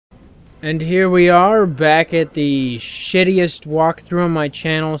And here we are, back at the shittiest walkthrough on my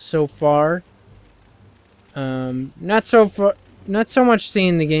channel so far. Not so much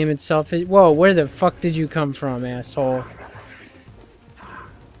seeing the game itself. Whoa, where the fuck did you come from, asshole?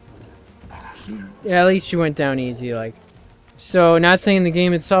 Yeah, at least you went down easy, like. So, not saying the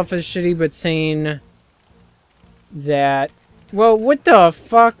game itself is shitty, but saying that... Well, what the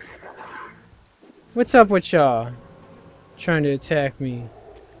fuck? What's up with y'all? Trying to attack me.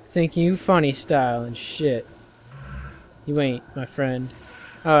 Thinking you funny style and shit. You ain't, my friend.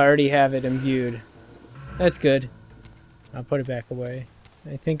 Oh, I already have it imbued. That's good. I'll put it back away.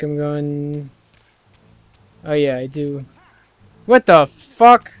 I think I'm going... Oh yeah, I do. What the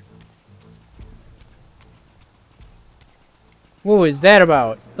fuck? What was that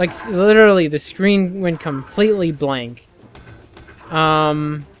about? Like, literally, the screen went completely blank.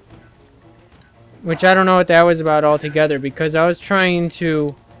 Which I don't know what that was about altogether, because I was trying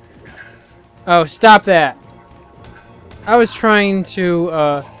to... Oh, stop that! I was trying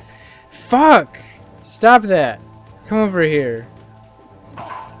to, Fuck! Stop that! Come over here.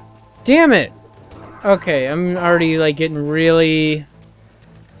 Damn it! Okay, I'm already, like, getting really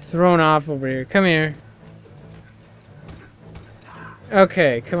thrown off over here. Come here.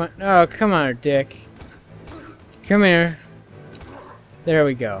 Okay, come on. Oh, come on, dick. Come here. There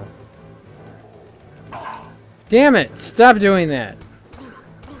we go. Damn it! Stop doing that!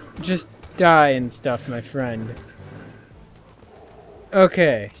 Just die and stuff, my friend.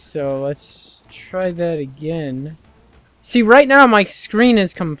 Okay, so let's try that again. See, right now my screen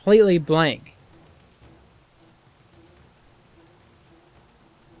is completely blank.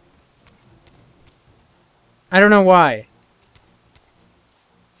 I don't know why.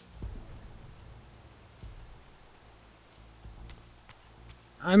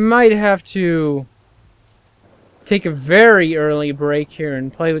 I might have to take a very early break here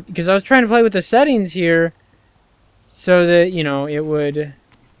and play with... Because I was trying to play with the settings here so that, you know, it would...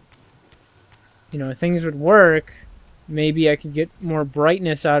 You know, things would work. Maybe I could get more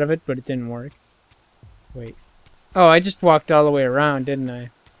brightness out of it, but it didn't work. Wait. Oh, I just walked all the way around, didn't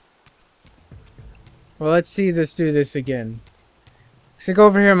I? Well, let's see this do this again. So go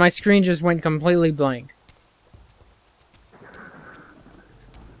over here, my screen just went completely blank.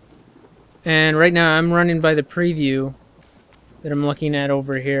 And right now I'm running by the preview that I'm looking at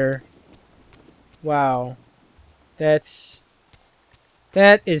over here. Wow. That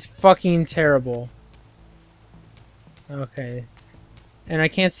is fucking terrible. Okay. And I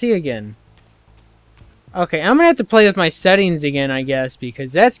can't see again. Okay, I'm gonna have to play with my settings again, I guess,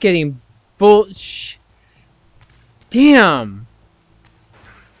 because that's getting Damn!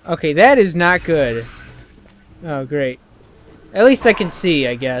 Okay, that is not good. Oh, great. At least I can see,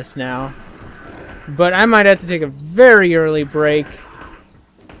 I guess, now. But I might have to take a very early break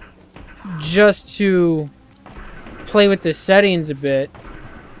just to play with the settings a bit.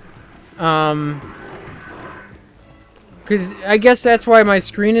 Because I guess that's why my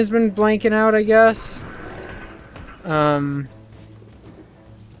screen has been blanking out, I guess. I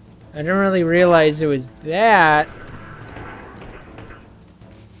didn't really realize it was that.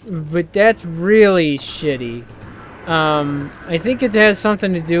 But that's really shitty. I think it has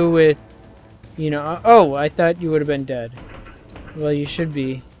something to do with, you know... Oh, I thought you would have been dead. Well, you should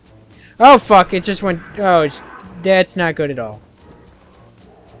be. Oh, fuck, it just went... Oh, that's not good at all.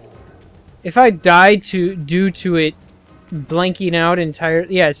 If I died due to it blanking out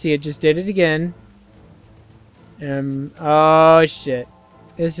entirely... Yeah, see, it just did it again. Oh, shit.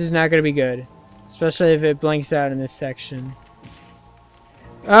 This is not going to be good. Especially if it blinks out in this section.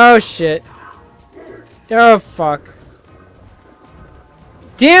 Oh, shit. Oh, fuck.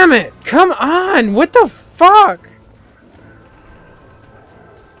 Damn it! Come on! What the fuck?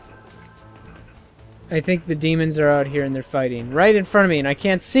 I think the demons are out here and they're fighting. Right in front of me, and I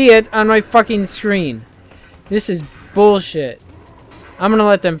can't see it on my fucking screen. This is bullshit. I'm gonna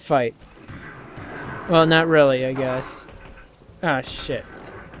let them fight. Well, not really, I guess. Ah, shit.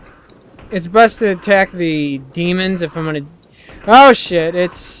 It's best to attack the demons if I'm gonna... Oh, shit,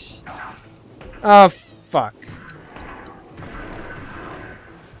 it's... Oh, fuck.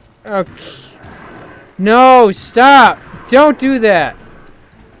 Okay. No, stop! Don't do that!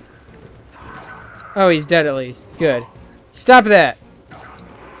 Oh, he's dead at least. Good. Stop that!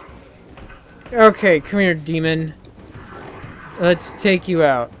 Okay, come here, demon. Let's take you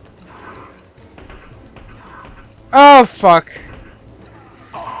out. Oh, fuck!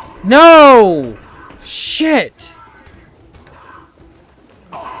 No! Shit!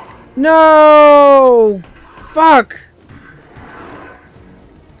 No! Fuck!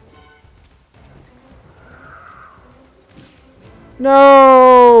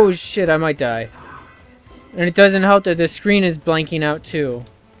 No! Shit, I might die. And it doesn't help that the screen is blanking out too.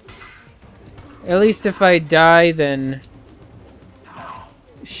 At least if I die, then...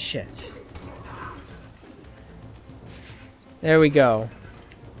 Shit. There we go.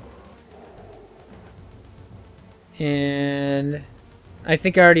 And... I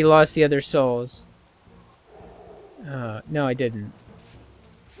think I already lost the other souls. No, I didn't.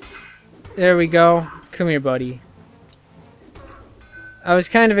 There we go. Come here, buddy. I was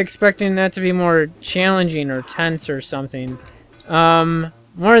kind of expecting that to be more challenging or tense or something.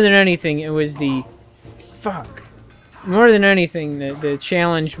 More than anything, it was the... Fuck. More than anything, the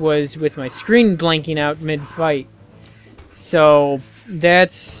challenge was with my screen blanking out mid-fight. So,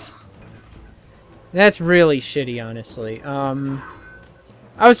 that's really shitty, honestly.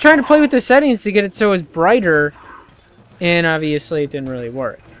 I was trying to play with the settings to get it so it was brighter, and obviously it didn't really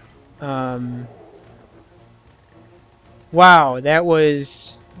work. Wow, that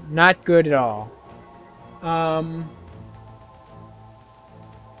was not good at all.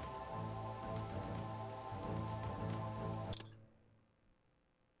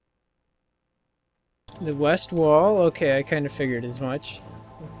 The west wall, okay, I kind of figured as much.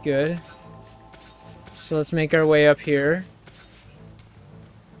 That's good. So let's make our way up here.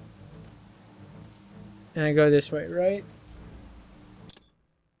 And I go this way, right?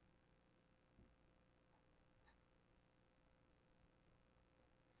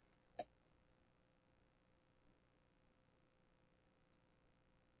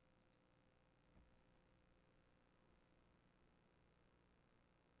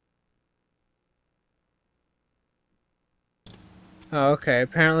 Oh, okay.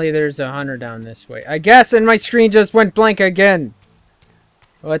 Apparently there's a hunter down this way. I guess, and my screen just went blank again.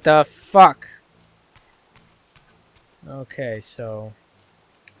 What the fuck? Okay, so...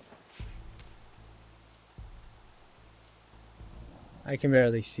 I can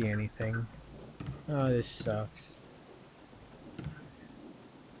barely see anything. Oh, this sucks.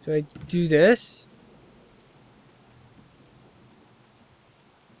 Do I do this?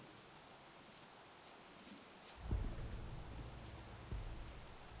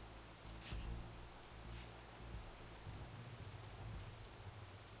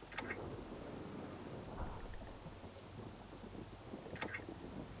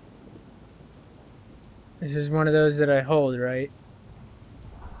 This is one of those that I hold, right?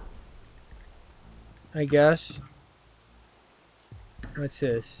 I guess. What's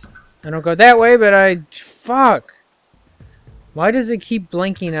this? I don't go that way, but I... Fuck! Why does it keep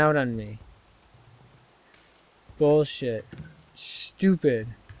blanking out on me? Bullshit. Stupid.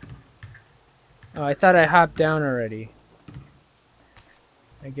 Oh, I thought I hopped down already.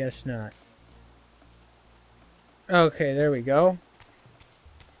 I guess not. Okay, there we go.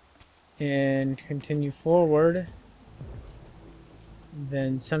 And continue forward.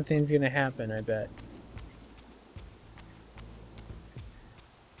 Then something's gonna happen, I bet.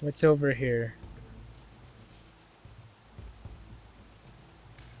 What's over here?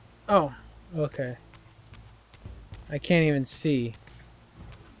 Oh, okay. I can't even see.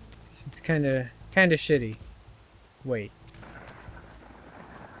 It's kind of shitty. Wait.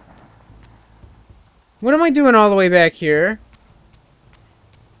 What am I doing all the way back here?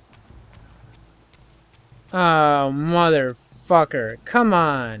 Oh, motherfucker. Come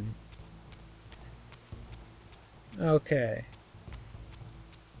on. Okay.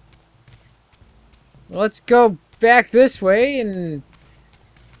 Well, let's go back this way and...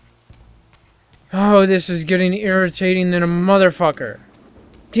 Oh, this is getting irritating than a motherfucker.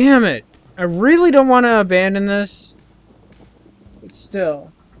 Damn it. I really don't want to abandon this. But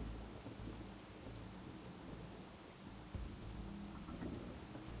still.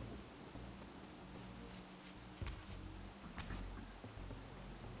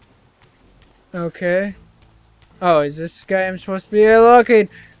 Okay. Oh, is this guy I'm supposed to be looking?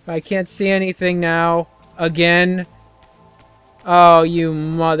 I can't see anything now. Again. Oh, you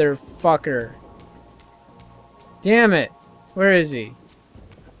motherfucker. Damn it. Where is he?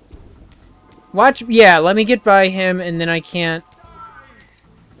 Watch. Yeah, let me get by him and then I can't.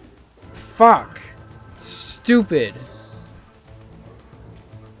 Fuck. Stupid.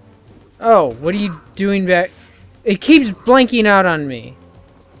 Oh, what are you doing back? It keeps blanking out on me.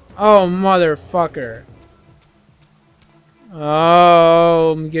 Oh, motherfucker.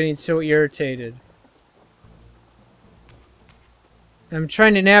 Oh, I'm getting so irritated. I'm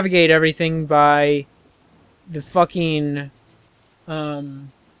trying to navigate everything by the fucking,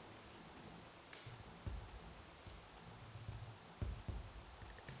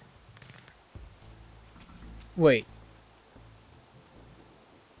 wait.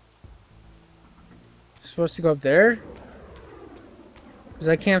 Supposed to go up there? Because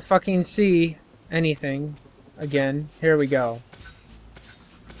I can't fucking see anything. Again, here we go.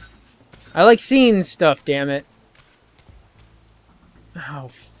 I like seeing stuff, damn it. Oh,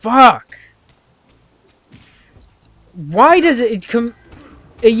 fuck! Why does it come...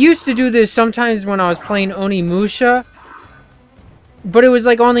 It used to do this sometimes when I was playing Onimusha. But it was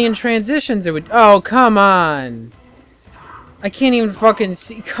like only in transitions it would... Oh, come on! I can't even fucking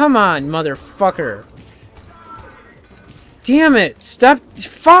see... Come on, motherfucker! Damn it! Stop...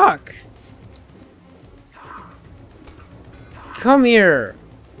 Fuck! Come here,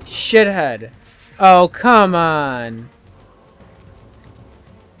 shithead. Oh, come on.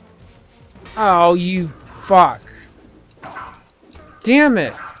 Oh, you fuck. Damn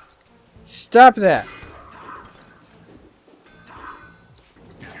it. Stop that.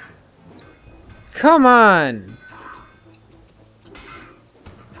 Come on.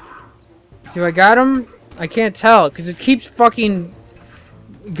 Do I got him? I can't tell, because it keeps fucking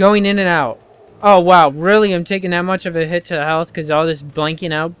going in and out. Oh, wow. Really? I'm taking that much of a hit to health because all this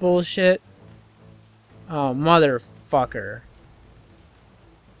blanking out bullshit? Oh, motherfucker.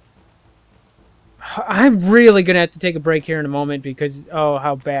 I'm really going to have to take a break here in a moment because... Oh,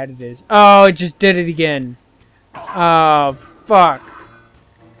 how bad it is. Oh, it just did it again. Oh, fuck.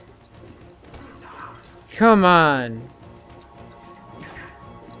 Come on.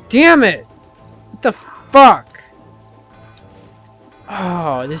 Damn it! What the fuck?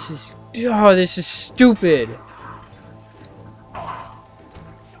 Oh, this is stupid.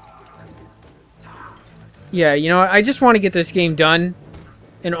 Yeah, you know what? I just want to get this game done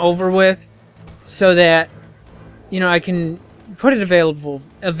and over with so that, you know, I can put it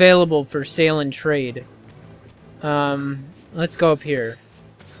available for sale and trade. Let's go up here.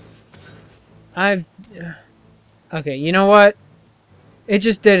 Okay, you know what? It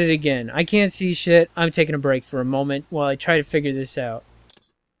just did it again. I can't see shit. I'm taking a break for a moment while I try to figure this out.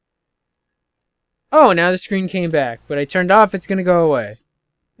 Oh, now the screen came back, but I turned off. It's gonna go away.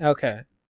 Okay.